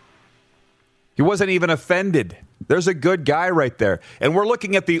 He wasn't even offended. There's a good guy right there. And we're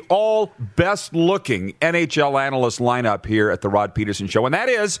looking at the all best-looking NHL analyst lineup here at the Rod Peterson Show, and that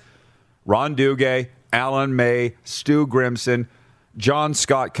is Ron Duguay, Alan May, Stu Grimson, John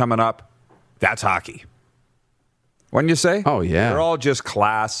Scott coming up. That's hockey. Wouldn't you say? Oh, yeah. They're all just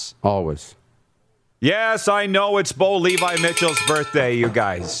class. Always. Yes, I know it's Bo Levi Mitchell's birthday, you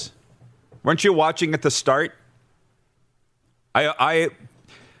guys. Weren't you watching at the start?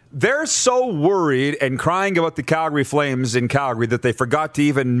 They're so worried and crying about the Calgary Flames in Calgary that they forgot to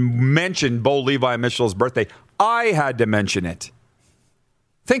even mention Bo Levi Mitchell's birthday. I had to mention it.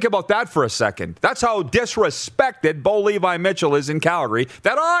 Think about that for a second. That's how disrespected Bo Levi Mitchell is in Calgary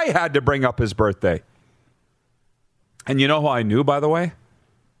that I had to bring up his birthday. And you know who I knew, by the way?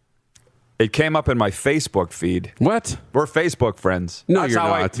 It came up in my Facebook feed. What? We're Facebook friends. No, you're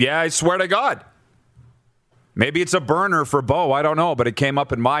not. I swear to God. Maybe it's a burner for Bo. I don't know. But it came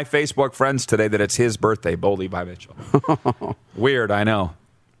up in my Facebook friends today that it's his birthday, Bo Levi Mitchell. Weird, I know.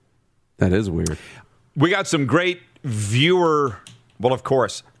 That is weird. We got some great viewer... Well, of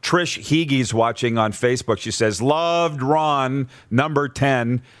course, Trish Heegie's watching on Facebook. She says, loved Ron, number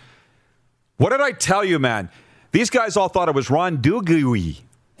 10. What did I tell you, man? These guys all thought it was Ron Duguay.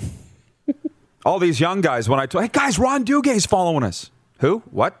 All these young guys, when I told, hey, guys, Ron Duguay's following us. Who?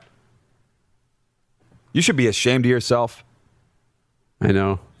 What? You should be ashamed of yourself. I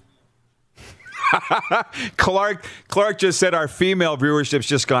know. Clark just said our female viewership's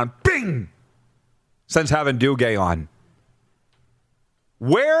just gone bing since having Duguay on.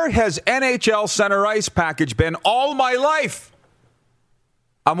 Where has NHL Center Ice package been all my life?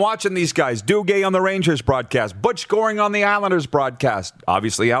 I'm watching these guys. Duguay on the Rangers broadcast. Butch scoring on the Islanders broadcast.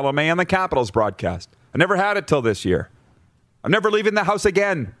 Obviously, LMA on the Capitals broadcast. I never had it till this year. I'm never leaving the house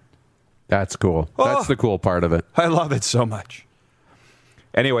again. That's cool. That's the cool part of it. I love it so much.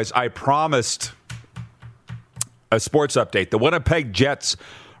 Anyways, I promised a sports update. The Winnipeg Jets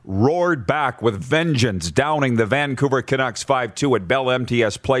roared back with vengeance, downing the Vancouver Canucks 5-2 at Bell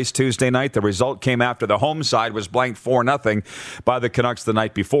MTS Place Tuesday night. The result came after the home side was blanked 4-0 by the Canucks the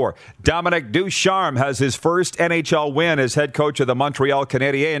night before. Dominic Ducharme has his first NHL win as head coach of the Montreal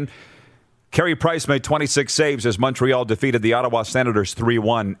Canadiens. Carey Price made 26 saves as Montreal defeated the Ottawa Senators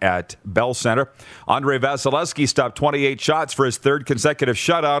 3-1 at Bell Center. Andrei Vasilevsky stopped 28 shots for his third consecutive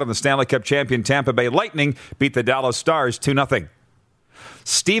shutout, and the Stanley Cup champion Tampa Bay Lightning beat the Dallas Stars 2-0.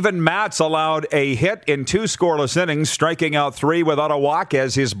 Steven Matz allowed a hit in 2 scoreless innings, striking out 3 without a walk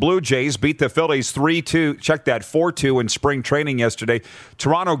as his Blue Jays beat the Phillies 3-2. Check that, 4-2 in spring training yesterday.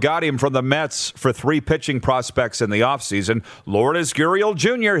 Toronto got him from the Mets for 3 pitching prospects in the offseason. Lourdes Gurriel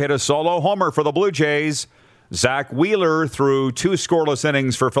Jr. hit a solo homer for the Blue Jays. Zach Wheeler threw 2 scoreless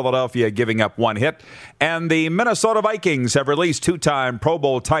innings for Philadelphia, giving up 1 hit. And the Minnesota Vikings have released 2-time Pro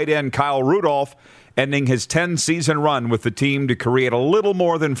Bowl tight end Kyle Rudolph, ending his 10-season run with the team to create a little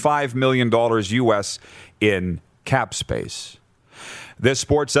more than $5 million U.S. in cap space. This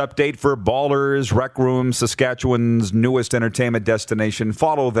sports update for Ballers Rec Room, Saskatchewan's newest entertainment destination.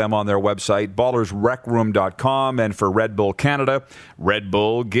 Follow them on their website, ballersrecroom.com. And for Red Bull Canada, Red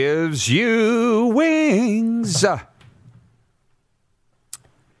Bull gives you wings.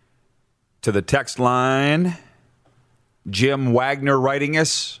 To the text line, Jim Wagner writing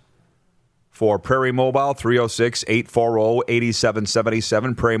us for Prairie Mobile,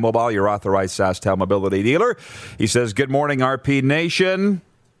 306-840-8777. Prairie Mobile, your authorized SaskTel mobility dealer. He says, good morning, RP Nation.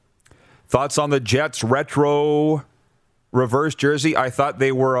 Thoughts on the Jets retro reverse jersey? I thought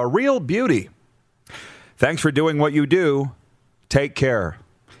they were a real beauty. Thanks for doing what you do. Take care.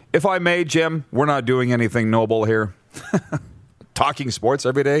 If I may, Jim, we're not doing anything noble here. Talking sports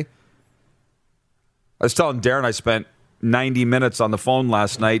every day. I was telling Darren I spent 90 minutes on the phone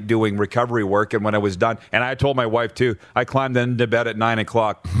last night doing recovery work, and when I was done, and I told my wife too, I climbed into bed at 9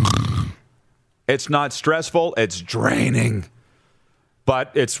 o'clock. It's not stressful, it's draining.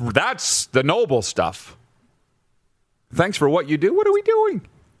 But that's the noble stuff. Thanks for what you do. What are we doing?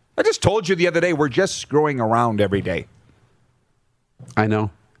 I just told you the other day, we're just screwing around every day. I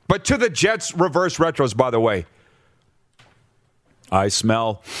know. But to the Jets reverse retros, by the way, I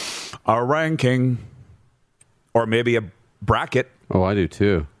smell a ranking. Or maybe a bracket. Oh, I do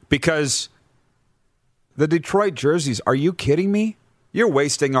too. Because the Detroit jerseys, are you kidding me? You're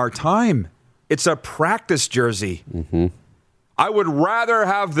wasting our time. It's a practice jersey. Mm-hmm. I would rather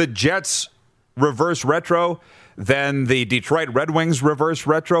have the Jets reverse retro than the Detroit Red Wings reverse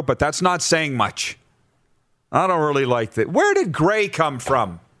retro, but that's not saying much. I don't really like that. Where did gray come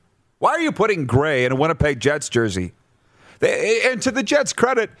from? Why are you putting gray in a Winnipeg Jets jersey? And to the Jets'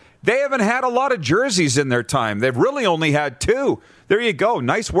 credit, they haven't had a lot of jerseys in their time. They've really only had 2. There you go.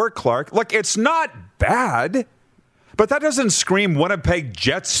 Nice work, Clark. Look, it's not bad, but that doesn't scream Winnipeg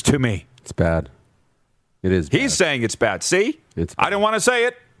Jets to me. It's bad. It is bad. He's saying it's bad. See? It's bad. I didn't want to say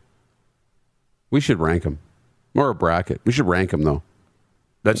it. We should rank them. Or a bracket. We should rank them, though.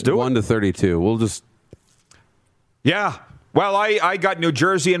 Let's do 1 to 32. We'll just... Yeah. Well, I got New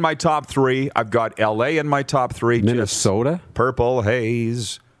Jersey in my top 3. I've got L.A. in my top 3. Minnesota? Purple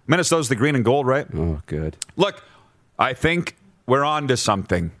haze. Minnesota's the green and gold, right? Oh, good. Look, I think we're on to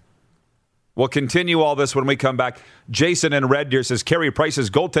something. We'll continue all this when we come back. Jason in Red Deer says, Carey Price's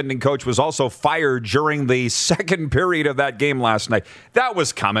goaltending coach was also fired during the second period of that game last night. That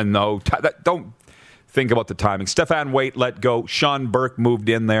was coming, though. Don't think about the timing. Stefan Waite let go. Sean Burke moved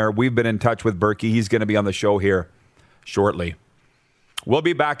in there. We've been in touch with Berkey. He's going to be on the show here shortly. We'll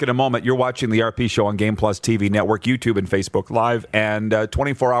be back in a moment. You're watching the RP Show on Game Plus TV Network, YouTube and Facebook Live, and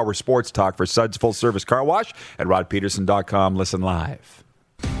 24-hour sports talk for Suds Full Service Car Wash at rodpeterson.com. Listen live.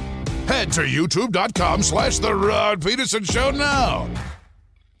 Head to youtube.com/The Rod Peterson Show now.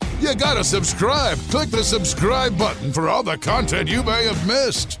 You gotta subscribe. Click the subscribe button for all the content you may have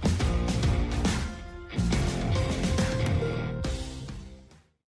missed.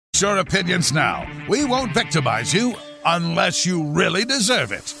 Your opinions now. We won't victimize you unless you really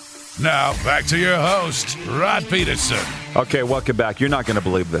deserve it. Now, back to your host, Rod Peterson. Okay, welcome back. You're not going to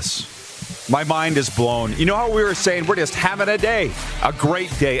believe this. My mind is blown. You know how we were saying we're just having a day, a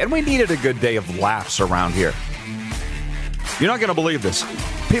great day, and we needed a good day of laughs around here. You're not going to believe this.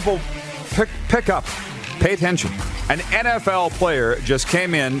 People, pick up, pay attention. An NFL player just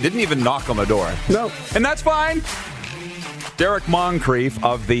came in, didn't even knock on the door. No. And that's fine. Derek Moncrief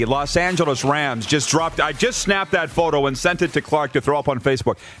of the Los Angeles Rams just dropped. I just snapped that photo and sent it to Clark to throw up on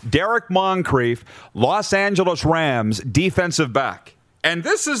Facebook. Derek Moncrief, Los Angeles Rams defensive back. And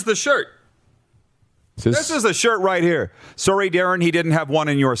this is the shirt. This is the shirt right here. Sorry, Darren, he didn't have one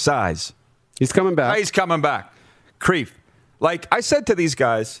in your size. He's coming back. He's coming back. Creef, like I said to these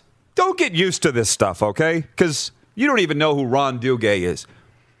guys, don't get used to this stuff, okay? Because you don't even know who Ron Duguay is.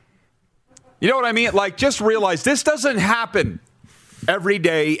 You know what I mean? Like, just realize this doesn't happen every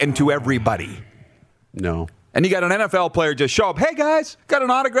day and to everybody. No. And you got an NFL player just show up. Hey, guys, got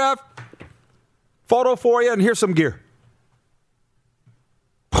an autograph, photo for you, and here's some gear.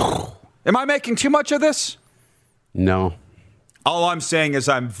 Am I making too much of this? No. All I'm saying is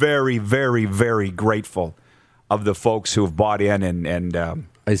I'm very, very, very grateful of the folks who have bought in and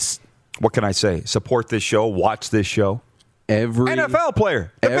what can I say? Support this show, watch this show. Every NFL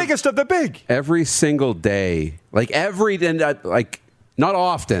player, the biggest of the big. Every single day, not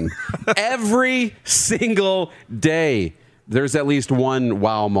often, every single day, there's at least one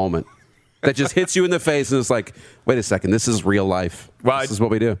wow moment that just hits you in the face and it's like, wait a second, this is real life. Well, this is what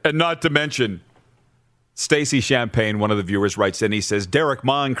we do. And not to mention, Stacy Champagne, one of the viewers, writes in, he says, Derek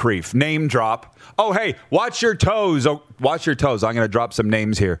Moncrief, name drop. Oh, hey, watch your toes. Oh, watch your toes. I'm going to drop some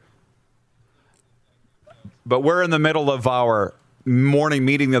names here. But we're in the middle of our morning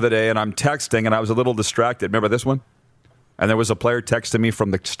meeting the other day, and I'm texting, and I was a little distracted. Remember this one? And there was a player texting me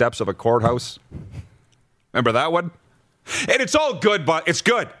from the steps of a courthouse. Remember that one? And it's all good, but it's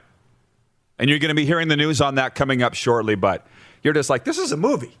good. And you're going to be hearing the news on that coming up shortly, but you're just like, this is a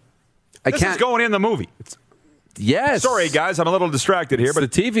movie. This is going in the movie. Yes. Sorry, guys, I'm a little distracted here.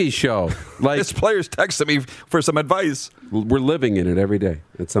 But the TV show. Like this player's texting me for some advice. We're living in it every day.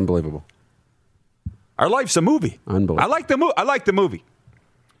 It's unbelievable. Our life's a movie. Unbelievable. I like the movie.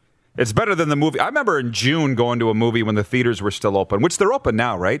 It's better than the movie. I remember in June going to a movie when the theaters were still open, which they're open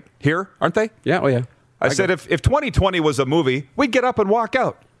now, right? Here, aren't they? Yeah, oh yeah. I said if 2020 was a movie, we'd get up and walk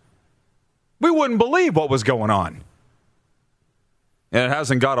out. We wouldn't believe what was going on. And it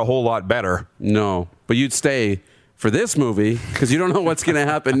hasn't got a whole lot better. No, but you'd stay for this movie because you don't know what's going to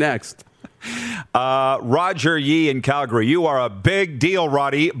happen next. Roger Yee in Calgary. You are a big deal,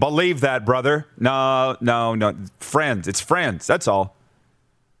 Roddy. Believe that, brother. No. Friends. It's friends. That's all.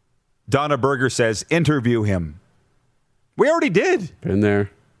 Donna Berger says, interview him. We already did. Been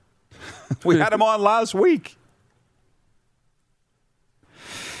there. We had him on last week.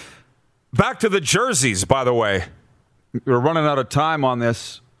 Back to the jerseys, by the way. We're running out of time on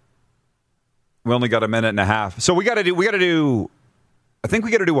this. We only got a minute and a half. So I think we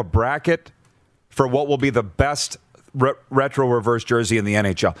got to do a bracket for what will be the best retro reverse jersey in the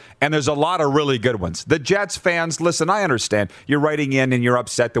NHL. And there's a lot of really good ones. The Jets fans, listen, I understand. You're writing in and you're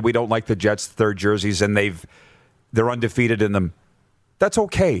upset that we don't like the Jets' third jerseys and they're undefeated in them. That's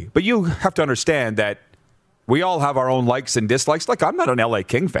okay. But you have to understand that we all have our own likes and dislikes. Like, I'm not an LA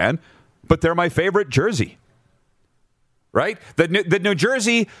King fan, but they're my favorite jersey. Right? The New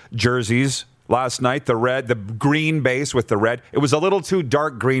Jersey jerseys last night, the green base with the red, it was a little too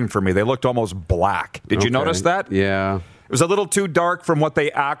dark green for me. They looked almost black. Did you notice that? Yeah. It was a little too dark from what they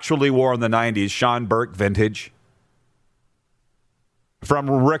actually wore in the 90s. Sean Burke vintage. From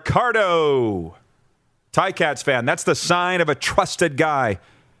Ricardo. Ticats fan, that's the sign of a trusted guy.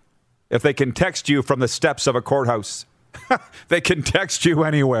 If they can text you from the steps of a courthouse, they can text you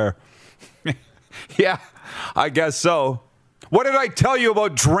anywhere. Yeah, I guess so. What did I tell you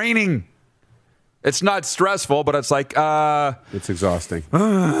about draining? It's not stressful, but it's like, it's exhausting.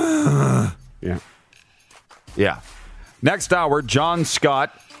 Yeah. Yeah. Next hour, John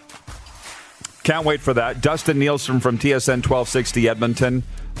Scott. Can't wait for that. Dustin Nielsen from TSN 1260 Edmonton.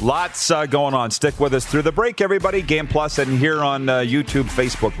 Lots going on. Stick with us through the break, everybody. Game Plus and here on YouTube,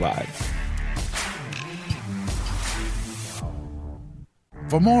 Facebook Live.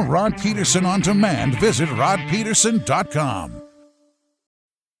 For more Rod Peterson on demand, visit rodpeterson.com.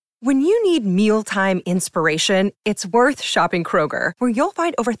 When you need mealtime inspiration, it's worth shopping Kroger, where you'll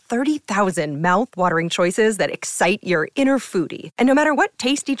find over 30,000 mouth-watering choices that excite your inner foodie. And no matter what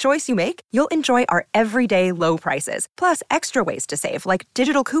tasty choice you make, you'll enjoy our everyday low prices, plus extra ways to save, like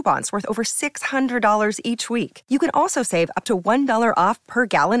digital coupons worth over $600 each week. You can also save up to $1 off per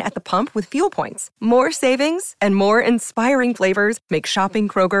gallon at the pump with fuel points. More savings and more inspiring flavors make shopping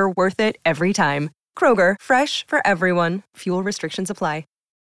Kroger worth it every time. Kroger, fresh for everyone. Fuel restrictions apply.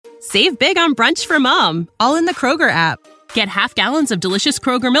 Save big on brunch for mom, all in the Kroger app. Get half gallons of delicious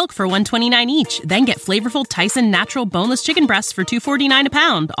Kroger milk for $1.29 each. Then get flavorful Tyson natural boneless chicken breasts for $2.49 a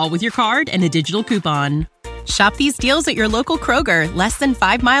pound, all with your card and a digital coupon. Shop these deals at your local Kroger, less than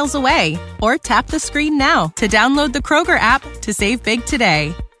 5 miles away. Or tap the screen now to download the Kroger app to save big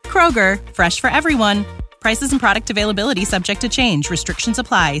today. Kroger, fresh for everyone. Prices and product availability subject to change. Restrictions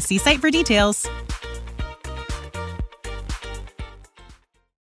apply. See site for details.